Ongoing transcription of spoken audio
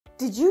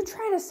Did you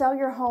try to sell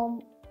your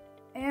home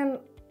and,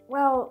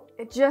 well,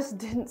 it just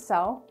didn't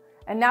sell?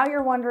 And now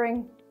you're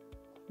wondering,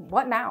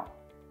 what now?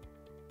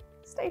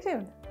 Stay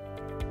tuned.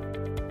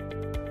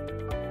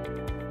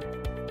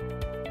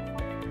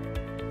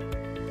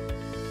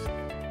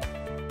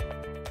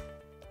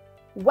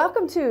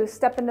 Welcome to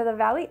Step Into the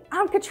Valley.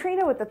 I'm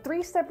Katrina with the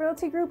 3-Step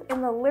Realty Group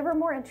in the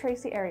Livermore and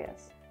Tracy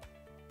areas.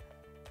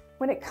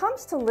 When it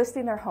comes to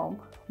listing their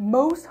home,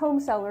 most home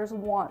sellers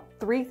want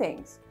 3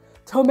 things: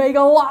 to make a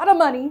lot of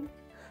money,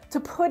 to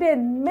put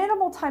in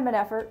minimal time and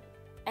effort,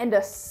 and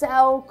to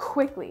sell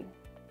quickly.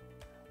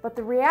 But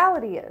the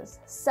reality is,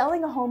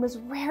 selling a home is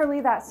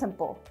rarely that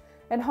simple,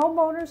 and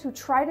homeowners who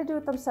try to do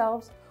it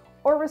themselves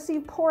or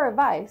receive poor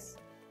advice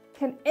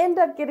can end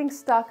up getting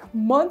stuck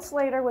months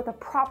later with a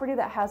property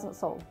that hasn't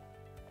sold.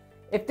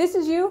 If this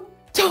is you,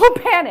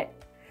 don't panic.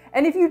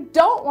 And if you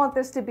don't want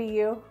this to be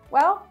you,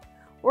 well,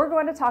 we're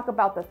going to talk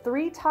about the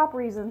 3 top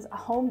reasons a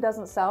home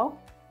doesn't sell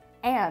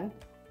and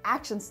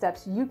action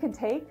steps you can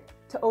take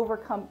to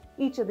overcome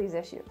each of these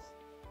issues.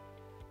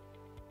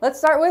 Let's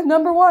start with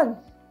number 1,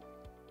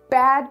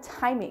 bad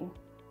timing.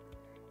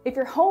 If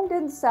your home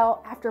didn't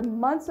sell after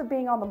months of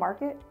being on the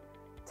market,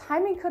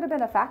 timing could have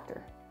been a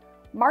factor.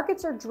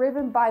 Markets are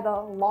driven by the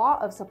law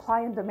of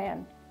supply and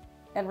demand,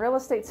 and real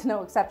estate's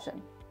no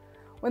exception.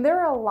 When there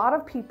are a lot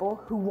of people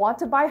who want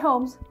to buy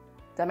homes,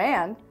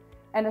 demand,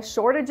 and a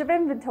shortage of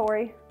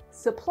inventory,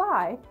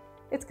 supply,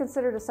 it's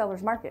considered a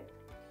seller's market.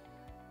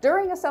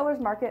 During a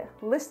seller's market,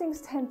 listings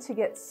tend to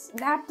get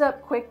snapped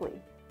up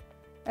quickly.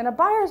 In a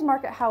buyer's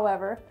market,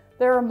 however,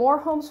 there are more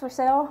homes for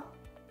sale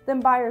than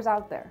buyers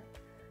out there.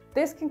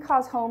 This can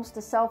cause homes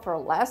to sell for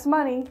less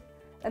money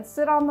and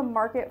sit on the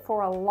market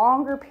for a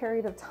longer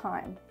period of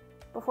time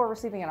before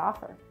receiving an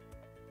offer.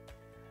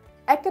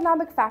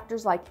 Economic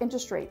factors like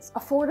interest rates,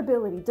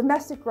 affordability,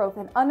 domestic growth,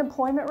 and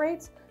unemployment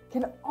rates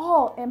can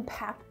all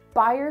impact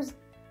buyers'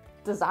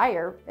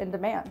 desire and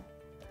demand.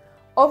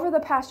 Over the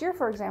past year,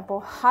 for example,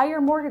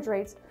 higher mortgage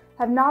rates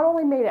have not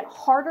only made it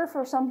harder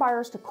for some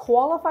buyers to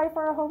qualify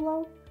for a home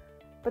loan,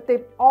 but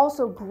they've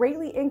also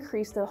greatly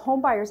increased the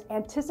home buyers'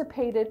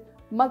 anticipated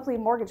monthly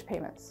mortgage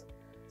payments.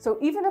 So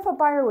even if a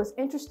buyer was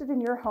interested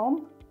in your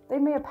home, they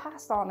may have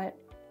passed on it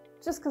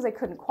just because they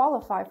couldn't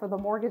qualify for the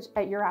mortgage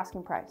at your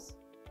asking price.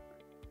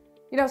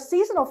 You know,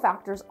 seasonal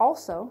factors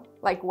also,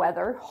 like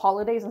weather,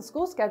 holidays, and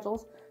school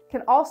schedules,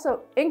 can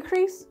also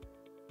increase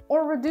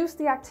or reduce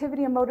the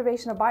activity and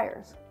motivation of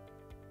buyers.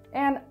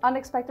 And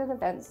unexpected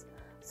events,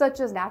 such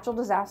as natural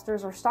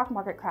disasters or stock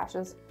market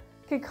crashes,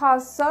 can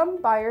cause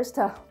some buyers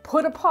to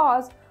put a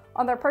pause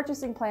on their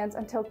purchasing plans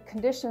until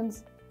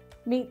conditions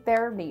meet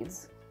their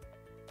needs.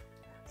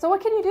 So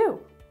what can you do?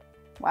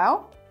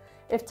 Well,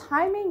 if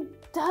timing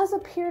does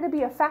appear to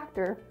be a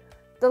factor,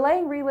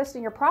 delaying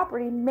relisting your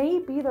property may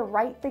be the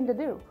right thing to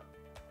do.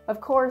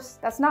 Of course,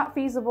 that's not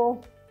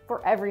feasible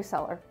for every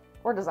seller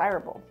or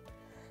desirable.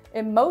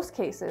 In most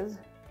cases,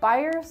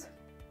 buyers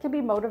can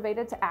be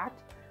motivated to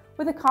act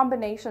with a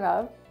combination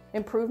of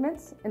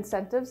improvements,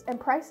 incentives, and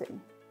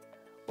pricing.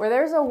 Where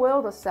there's a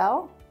will to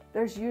sell,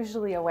 there's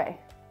usually a way.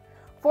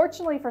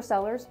 Fortunately for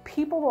sellers,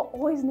 people will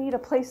always need a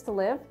place to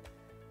live,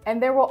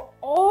 and there will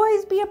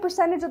always be a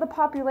percentage of the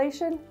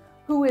population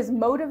who is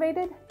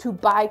motivated to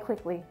buy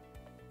quickly.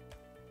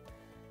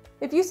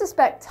 If you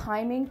suspect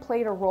timing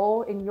played a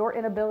role in your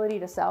inability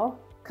to sell,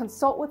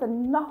 consult with a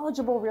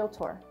knowledgeable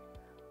realtor.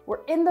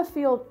 We're in the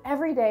field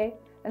every day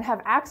and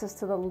have access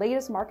to the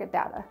latest market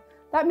data.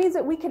 That means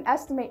that we can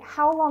estimate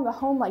how long a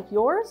home like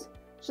yours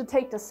should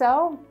take to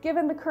sell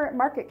given the current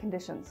market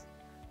conditions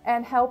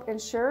and help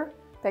ensure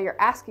that your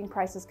asking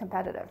price is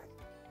competitive.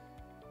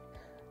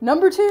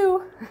 Number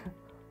 2,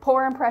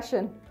 poor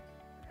impression.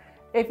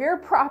 If your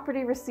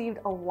property received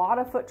a lot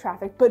of foot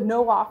traffic but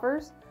no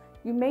offers,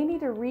 you may need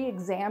to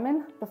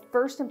re-examine the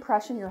first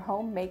impression your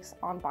home makes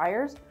on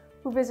buyers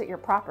who visit your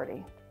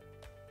property.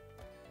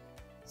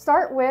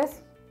 Start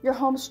with your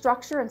home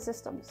structure and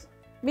systems,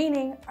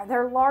 meaning, are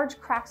there large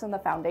cracks in the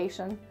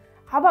foundation?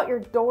 How about your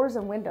doors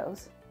and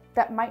windows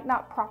that might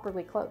not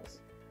properly close?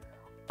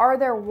 Are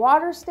there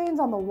water stains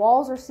on the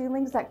walls or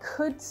ceilings that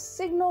could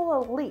signal a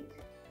leak?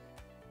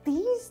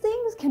 These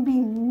things can be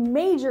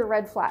major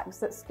red flags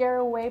that scare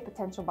away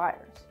potential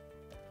buyers.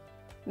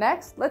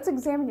 Next, let's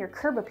examine your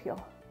curb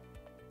appeal.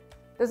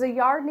 Does a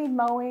yard need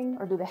mowing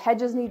or do the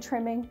hedges need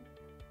trimming?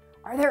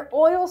 Are there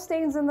oil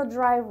stains in the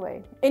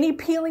driveway? Any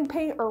peeling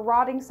paint or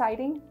rotting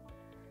siding?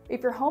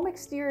 If your home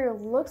exterior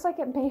looks like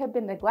it may have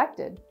been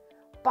neglected,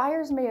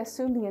 buyers may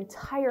assume the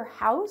entire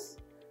house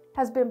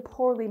has been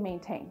poorly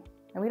maintained,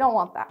 and we don't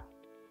want that.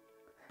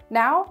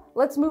 Now,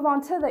 let's move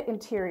on to the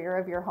interior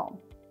of your home.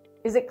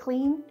 Is it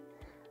clean?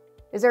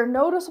 Is there a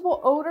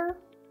noticeable odor?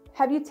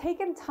 Have you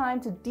taken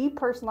time to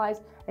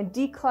depersonalize and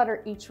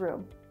declutter each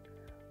room?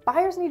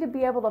 Buyers need to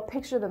be able to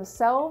picture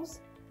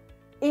themselves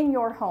in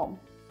your home,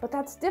 but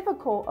that's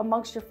difficult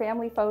amongst your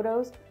family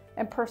photos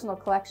and personal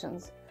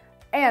collections.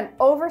 And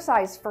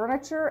oversized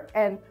furniture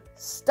and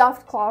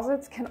stuffed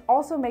closets can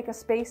also make a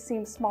space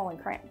seem small and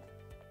cramped.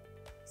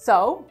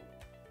 So,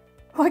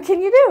 what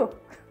can you do?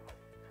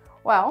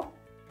 Well,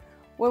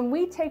 when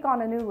we take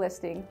on a new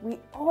listing, we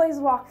always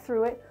walk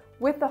through it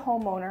with the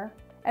homeowner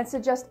and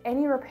suggest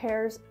any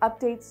repairs,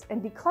 updates,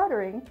 and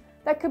decluttering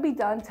that could be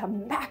done to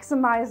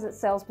maximize its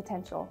sales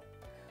potential.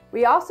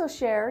 We also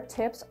share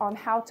tips on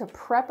how to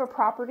prep a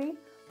property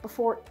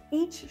before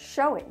each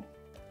showing.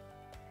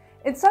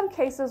 In some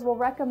cases, we'll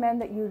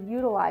recommend that you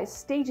utilize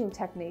staging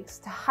techniques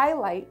to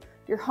highlight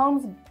your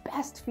home's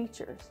best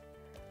features.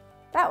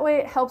 That way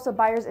it helps the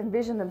buyers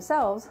envision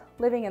themselves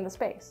living in the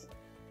space.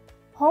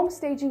 Home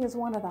staging is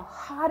one of the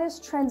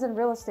hottest trends in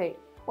real estate.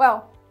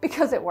 Well,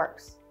 because it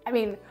works. I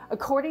mean,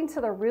 according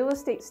to the Real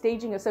Estate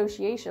Staging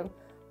Association,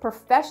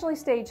 professionally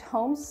staged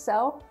homes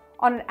sell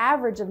on an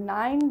average of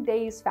 9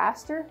 days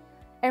faster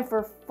and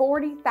for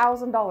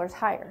 $40,000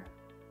 higher.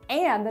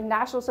 And the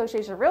National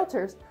Association of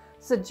Realtors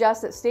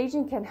suggests that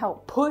staging can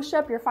help push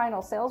up your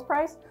final sales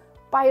price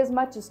by as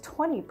much as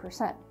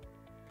 20%.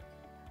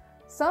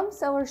 Some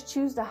sellers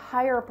choose to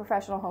hire a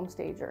professional home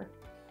stager,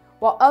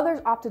 while others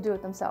opt to do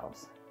it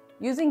themselves.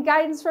 Using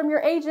guidance from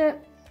your agent,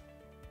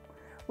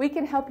 we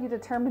can help you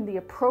determine the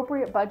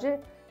appropriate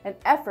budget and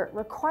effort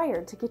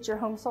required to get your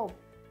home sold.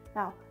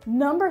 Now,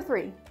 number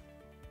 3,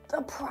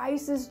 the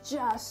price is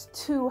just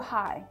too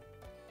high.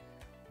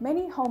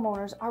 Many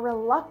homeowners are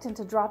reluctant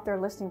to drop their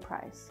listing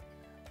price,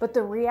 but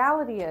the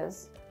reality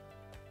is,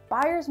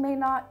 buyers may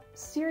not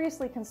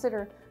seriously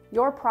consider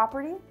your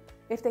property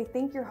if they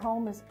think your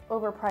home is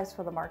overpriced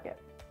for the market.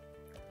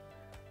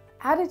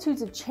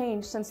 Attitudes have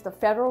changed since the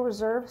Federal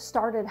Reserve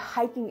started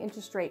hiking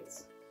interest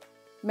rates.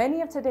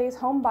 Many of today's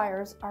home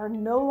buyers are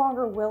no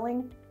longer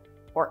willing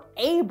or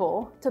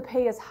able to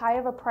pay as high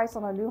of a price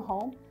on a new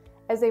home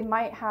as they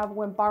might have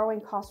when borrowing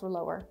costs were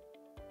lower.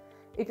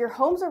 If your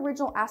home's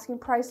original asking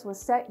price was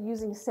set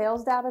using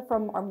sales data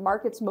from our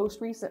market's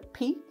most recent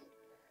peak,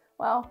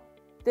 well,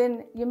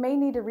 then you may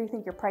need to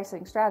rethink your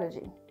pricing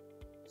strategy.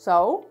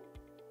 So,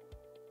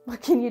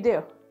 what can you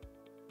do?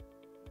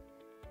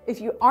 If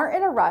you aren't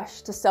in a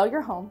rush to sell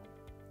your home,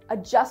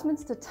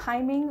 adjustments to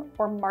timing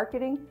or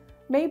marketing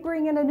may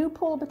bring in a new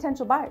pool of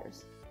potential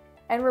buyers.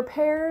 And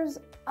repairs,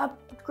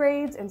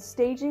 upgrades, and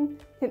staging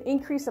can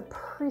increase the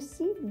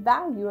perceived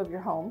value of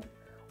your home,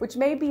 which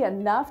may be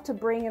enough to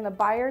bring in a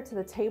buyer to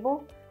the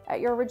table at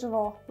your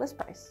original list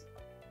price.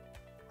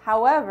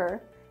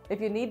 However, if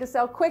you need to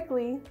sell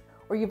quickly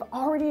or you've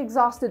already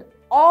exhausted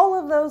all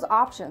of those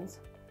options,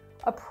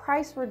 a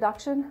price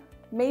reduction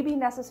may be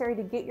necessary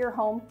to get your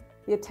home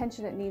the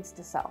attention it needs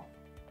to sell.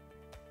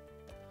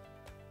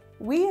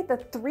 We at the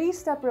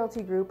 3-Step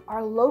Realty Group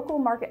are local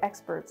market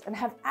experts and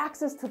have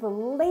access to the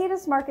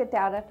latest market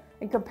data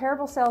and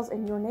comparable sales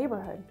in your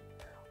neighborhood.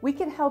 We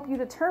can help you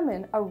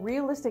determine a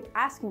realistic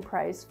asking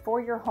price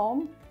for your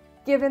home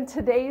given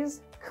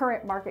today's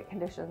current market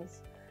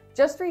conditions.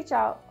 Just reach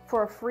out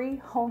for a free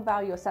home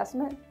value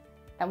assessment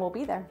and we'll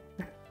be there.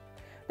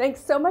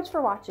 Thanks so much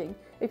for watching.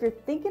 If you're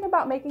thinking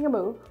about making a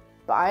move,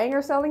 buying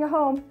or selling a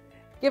home,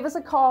 give us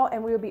a call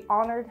and we will be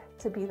honored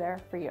to be there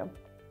for you.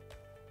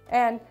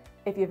 And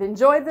if you've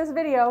enjoyed this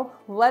video,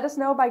 let us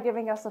know by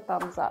giving us a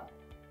thumbs up.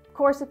 Of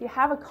course, if you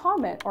have a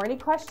comment or any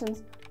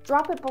questions,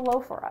 drop it below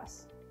for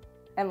us.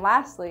 And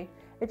lastly,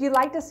 if you'd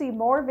like to see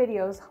more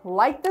videos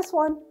like this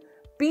one,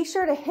 be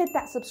sure to hit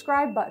that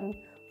subscribe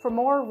button for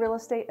more real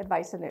estate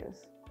advice and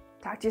news.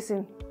 Talk to you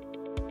soon.